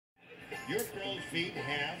Your crow's feet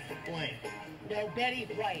have blank. No, Betty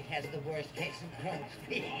White has the worst case of crow's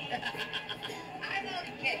feet. I'm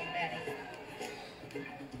only kidding, Betty.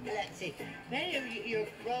 Let's see. Betty, your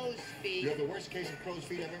crow's feet... You have the worst case of crow's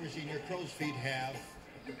feet I've ever seen. Your crow's feet have...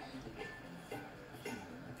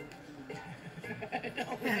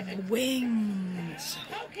 Have wings.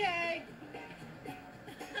 Okay.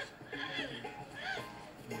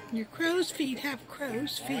 Your crow's feet have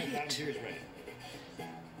crow's All right, bottom feet. tier's ready.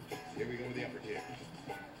 Here we go with the upper tier.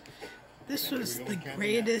 This was the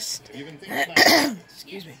greatest Have you been thinking about it?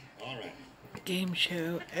 excuse me, All right. game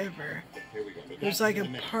show ever. Here we go. It was like a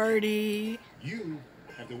party. You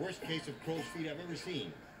have the worst case of crow's feet I've ever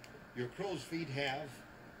seen. Your crow's feet have...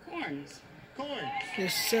 Corns. corns.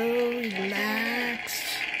 Just so relaxed.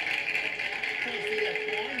 Crow's feet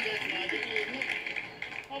have corns? That's logical, isn't it?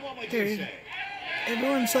 Oh, what would They're- you say?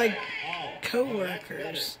 Everyone's like Oh,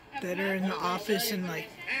 co-workers that are in the office and like,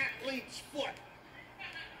 athlete's foot.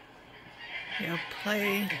 you know,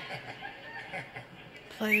 play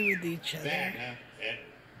with each other. Bad, huh? Ed?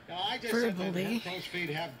 No, I just Verbally. said that crow's feet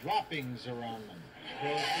have droppings around them.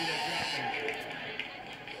 Crow's feet have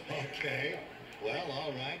droppings. Okay. Well,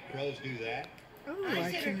 all right. Crows do that. Oh, I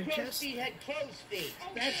I said can her crow's adjust. feet had crow's feet.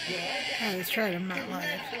 That's good. Oh, that's right, I'm not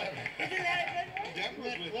live. Clever. Isn't that a good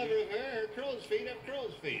one? That's clever of her. Crow's feet have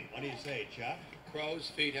crow's feet. What do you say, Chuck? Crow's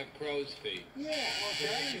feet have crow's feet. Yeah. Well,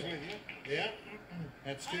 Charlie's with you. Yeah.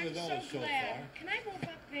 That's two of those I'm so glad. far. Can I move up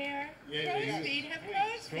there? Yeah, Crow's yeah. feet have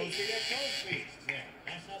crow's Crow's feet. feet have crow's feet. Yeah.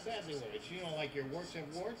 That's not bad, they were. You know, like your warts have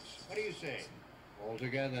warts. What do you say? All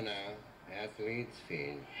together now. Athlete's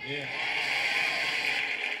feet. Yeah.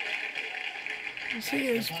 You see,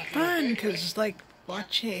 it was fun because it's like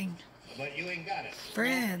watching But you ain't got it.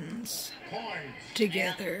 friends Corns.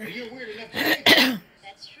 together. You're weird enough to say that.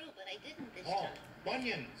 That's true, but I didn't this Oh, time.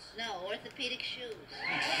 bunions. No, orthopedic shoes.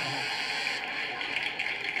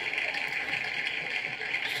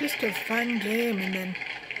 It's just a fun game, and then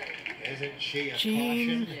Isn't she a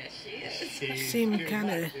Jean caution? Yes, she is. She's seemed too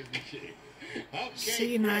kinda much, isn't she? Okay,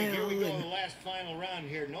 senile Craig, here we go. and- The last final round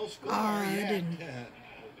here. No score I yet.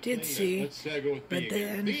 did see, Let's go with but B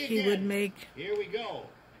again. then Be he again. would make Here we go.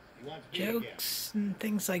 He wants to be again. jokes and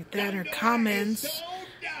things like that, or Dumb comments, is so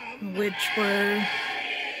dumb. which were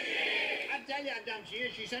I tell you how dumb she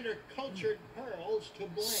is. She sent her cultured pearls to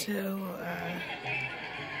blank. so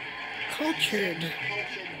cultured.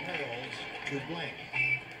 Cultured pearls to blank.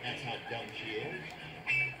 That's how dumb she is.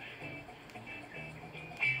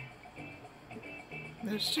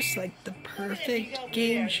 It was just like the perfect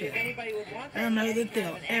game show. I don't know that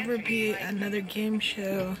there'll ever be another game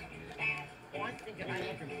show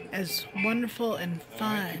as wonderful and All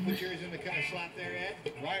right, you fun put yours in the kind of slot there,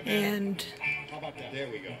 Ed. Right, man. and How about that? There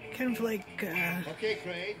we go. kind of like Okay,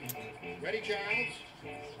 Craig. Ready, Charles?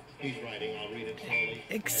 He's writing. I'll read it slowly. as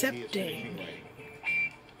he is accepting, finishing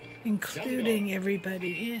writing. including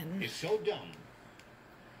everybody in. Is so dumb.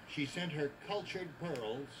 She sent her cultured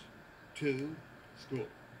pearls to School.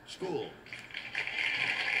 school.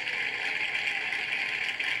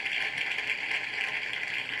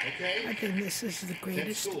 Okay? I think this is the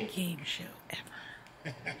greatest school. game show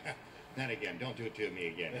ever. Not again. Don't do it to me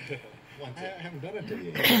again. Once I haven't done it to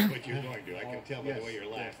you. but you're going to. I can tell by the Yes, way you're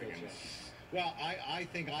yes, laughing. that's And- right. Well, I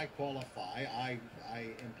think I qualify. I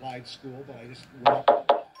implied school, but I just went up.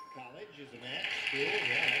 College, isn't that? School,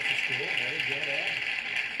 yeah, that's a school. Very good, Ed.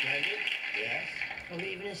 Splendid. Yes. Well,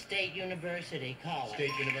 even a state university, college.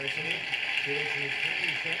 State University. Tuition is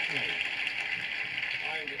free, certainly.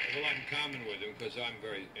 I have a lot in common with him because I'm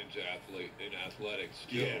very into athletics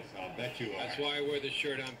too. Yes, I'll bet you are. That's why I wear the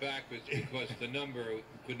shirt on backwards, because the number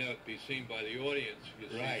could not be seen by the audience, you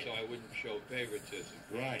see, Right. so I wouldn't show favoritism.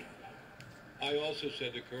 Right. I also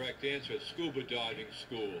said the correct answer, scuba diving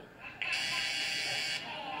school.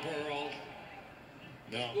 Pearl.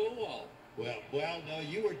 No. School. Well, no,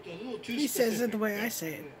 you were a little too He specific. says it the way I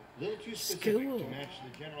say it. A little too specific School. to match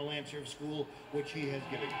the general answer of school, which he has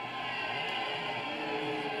given.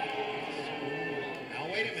 Now,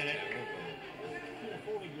 wait a minute.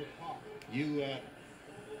 You,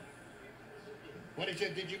 what is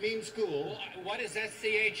it? Did you mean school? What is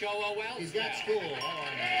SCHOOL? He's got school. Oh,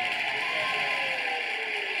 I know.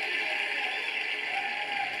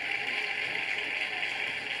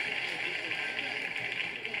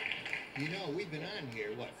 You know, we've been on here,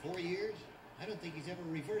 what, 4 years? I don't think he's ever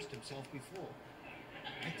reversed himself before.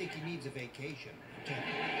 I think he needs a vacation.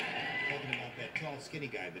 Talking about that tall, skinny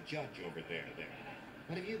guy, the judge over there.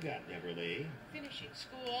 What have you got, Deborah Lee? Finishing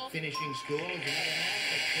school. Finishing school is another half.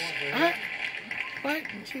 That's 4 for him. What?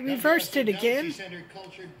 She reversed it She again? sent her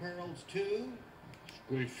cultured pearls to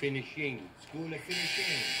School finishing. School of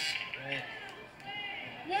Finishing.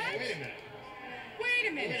 wait a minute. Wait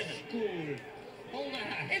a minute. School. Hold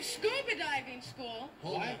on. It's scuba diving school.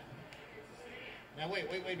 Hold What? on. Now, wait.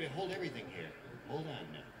 Hold everything here. Hold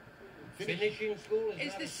on now. Finishing school is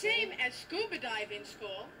It's not the a same as scuba diving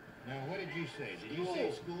school. Now, what did you say? Did you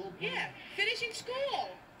say school? Yeah, finishing school.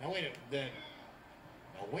 Now, wait Now,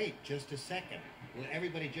 wait just a second. Will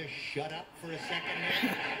everybody just shut up for a second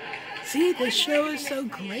now? See, the show is so She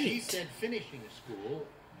great. said finishing school.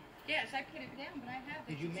 Yes, I put it down, but I have it.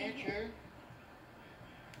 Did you It's in match here. her?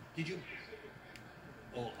 Did you?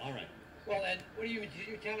 Oh, all right. Well, then, what are you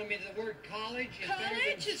telling me the word college is better than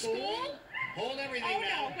College is school? Hold everything Oh,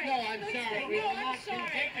 now. no, wait. No, I'm Let's sorry. see. We No, will I'm not sorry.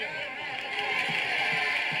 convict you.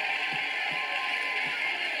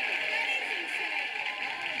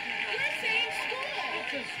 You're saying school.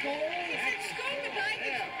 It's a school. It's scuba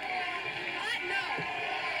diving. No.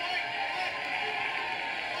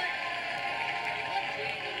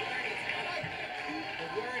 The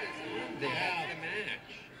word is on there. That's the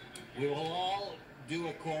match. We will all do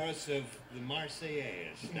a chorus of the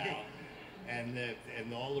Marseillaise now, and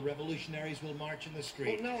all the revolutionaries will march in the Well,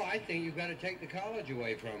 street. no, I think you've got to take the college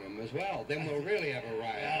away from them as well. Then we'll really have a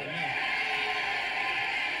riot.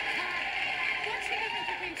 What's the difference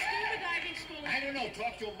between scuba diving school and... I don't know.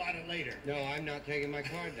 Talk to him about it later. No, I'm not taking my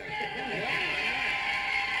card down. School.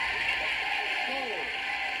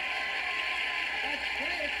 That's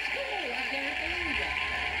great. It's school. I can't believe that.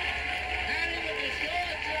 Harry, with the show,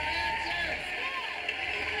 it's your answer.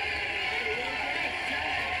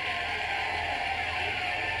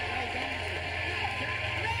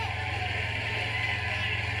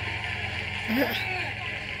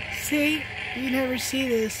 See, you never see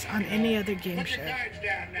this on any other game Put show. your cards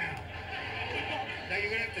down now. Now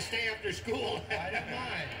you're gonna have to stay after school. I don't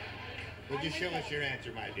mind. Well, just show us your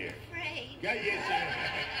answer, my dear. Afraid. Yeah, yes, sir.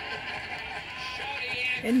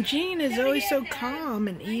 And Jean is always so calm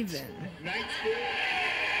and even. Night school.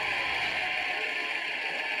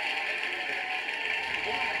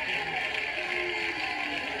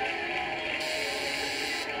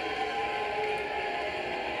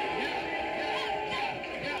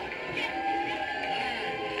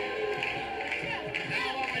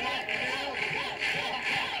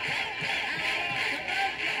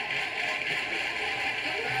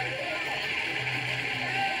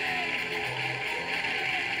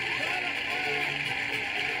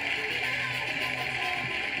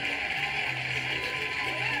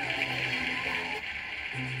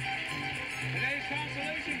 Today's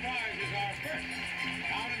consolation prize is our first.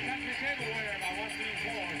 Out in country tableware by Washington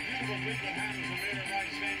Floors. Beautiful frequent handles from Reader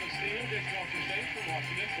Bright stainless steel dishwasher safe from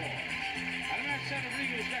Washington Floors. And a match set of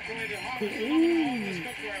Regal's decorated harvest office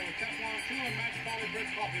cookware with Teflon 2 and matched polybrick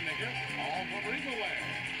coffee maker, all from Regalware.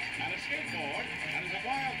 And a skateboard, and as a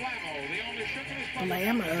wild Blammo, the only sugarless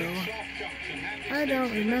Blammo? soft chunks and handy I don't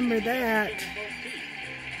sticks remember with that. in both teeth.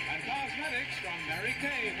 And cosmetics from Mary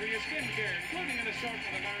Kay for your skincare, including an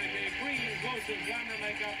assortment of Mary Kay creams, lotions, glamour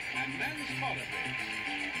makeup, and men's toiletries.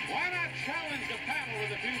 Why not challenge the panel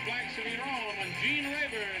with a few blanks of your own when Gene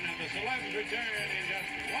Rayburn and the celebs return in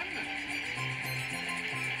just 1 minute?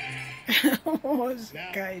 What's this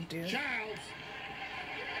Now, guy doing? Charles.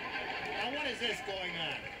 Now, what is this going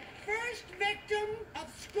on? First victim of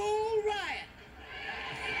school riot.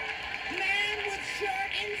 Man with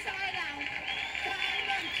shirt inside out, found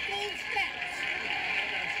on school steps.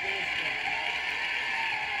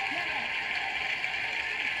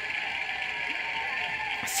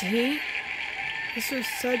 See? This was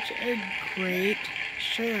such a great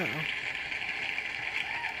show.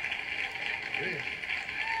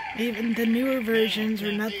 Even the newer versions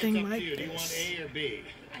are Now, see, nothing it's up to like you. Do you want this. A or B?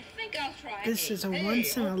 I think I'll try This A. is a Hey,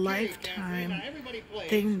 once in a okay, lifetime Now, everybody plays,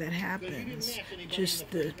 thing that because you didn't happens. match anybody Just in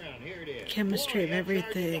the first round. Here it is. chemistry of Gloria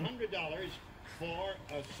everything. charges $100 for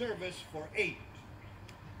a service for 8.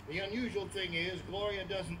 The unusual thing is Gloria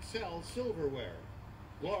doesn't sell silverware.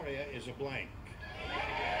 Gloria is a blank.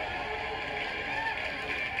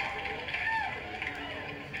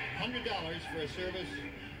 $100 for a service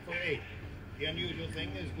for 8. The unusual thing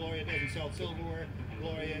is Gloria doesn't sell silverware.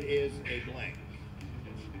 Gloria is a blank.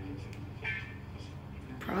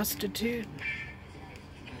 prostitute.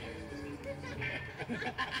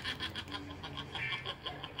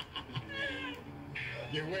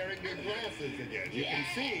 You're wearing your glasses again. You can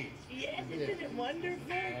see. Yes, isn't it wonderful?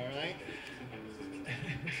 All right.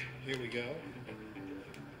 Here we go.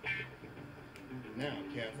 Now,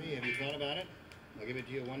 Kathy, have you thought about it? I'll give it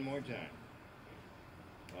to you one more time.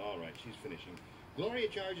 All right, she's finishing. Gloria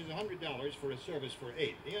charges $100 for a service for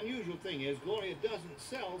 8. The unusual thing is Gloria doesn't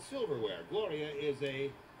sell silverware. Gloria is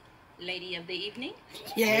a... Lady of the evening?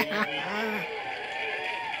 Yeah.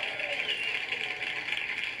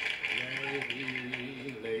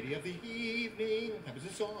 of the evening. That was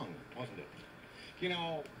a song, wasn't it? You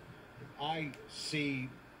know, I see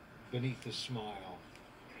beneath the smile.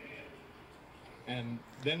 And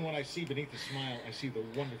then when I see beneath the smile, I see the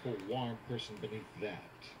wonderful, warm person beneath that.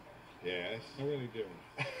 Yes. I really do.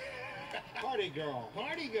 Party girl.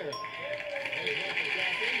 Party girl. There's Uncle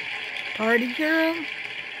Kathy. Party girl? Now,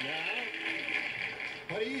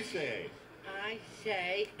 what do you say? I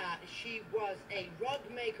say she was a rug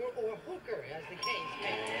maker or hooker, as the case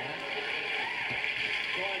may be.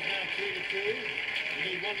 Score's now 3-2. You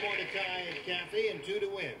need one more to tie Kathy and 2 to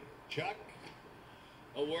win. Chuck?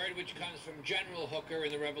 A word which comes from General Hooker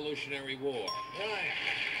in the Revolutionary War. Right.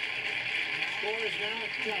 Score is now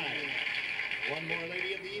tied. One more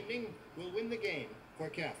lady of the evening will win the game for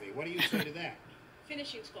Kathy. What do you say to that?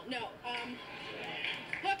 Finishing school. No,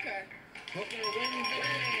 hooker. Hooker wins the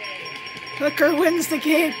game. Hooker wins the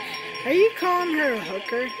game. Are you calling her a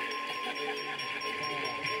hooker?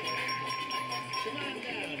 Come on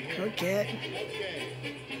down here. Hookette. Okay.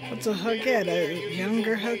 What's a hookette? A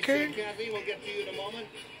younger hooker? Kathy, we'll get to you in a moment.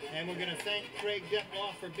 And we're going to thank Craig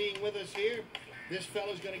Detloff for being with us here. This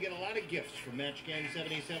fellow's going to get a lot of gifts from Match Game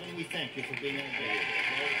 77. We thank you for being on board.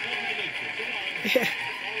 Lovely to meet you. Come on. Yeah.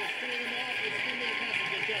 I will screw them off with sending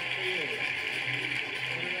messages just for you.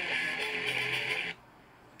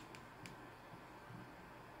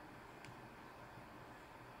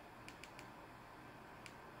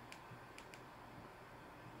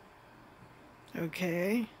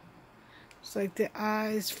 Okay. It's like the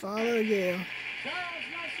eyes follow you. Charles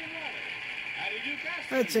Nelson Weller. How do you do, Cassie?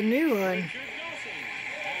 That's a new one. Richard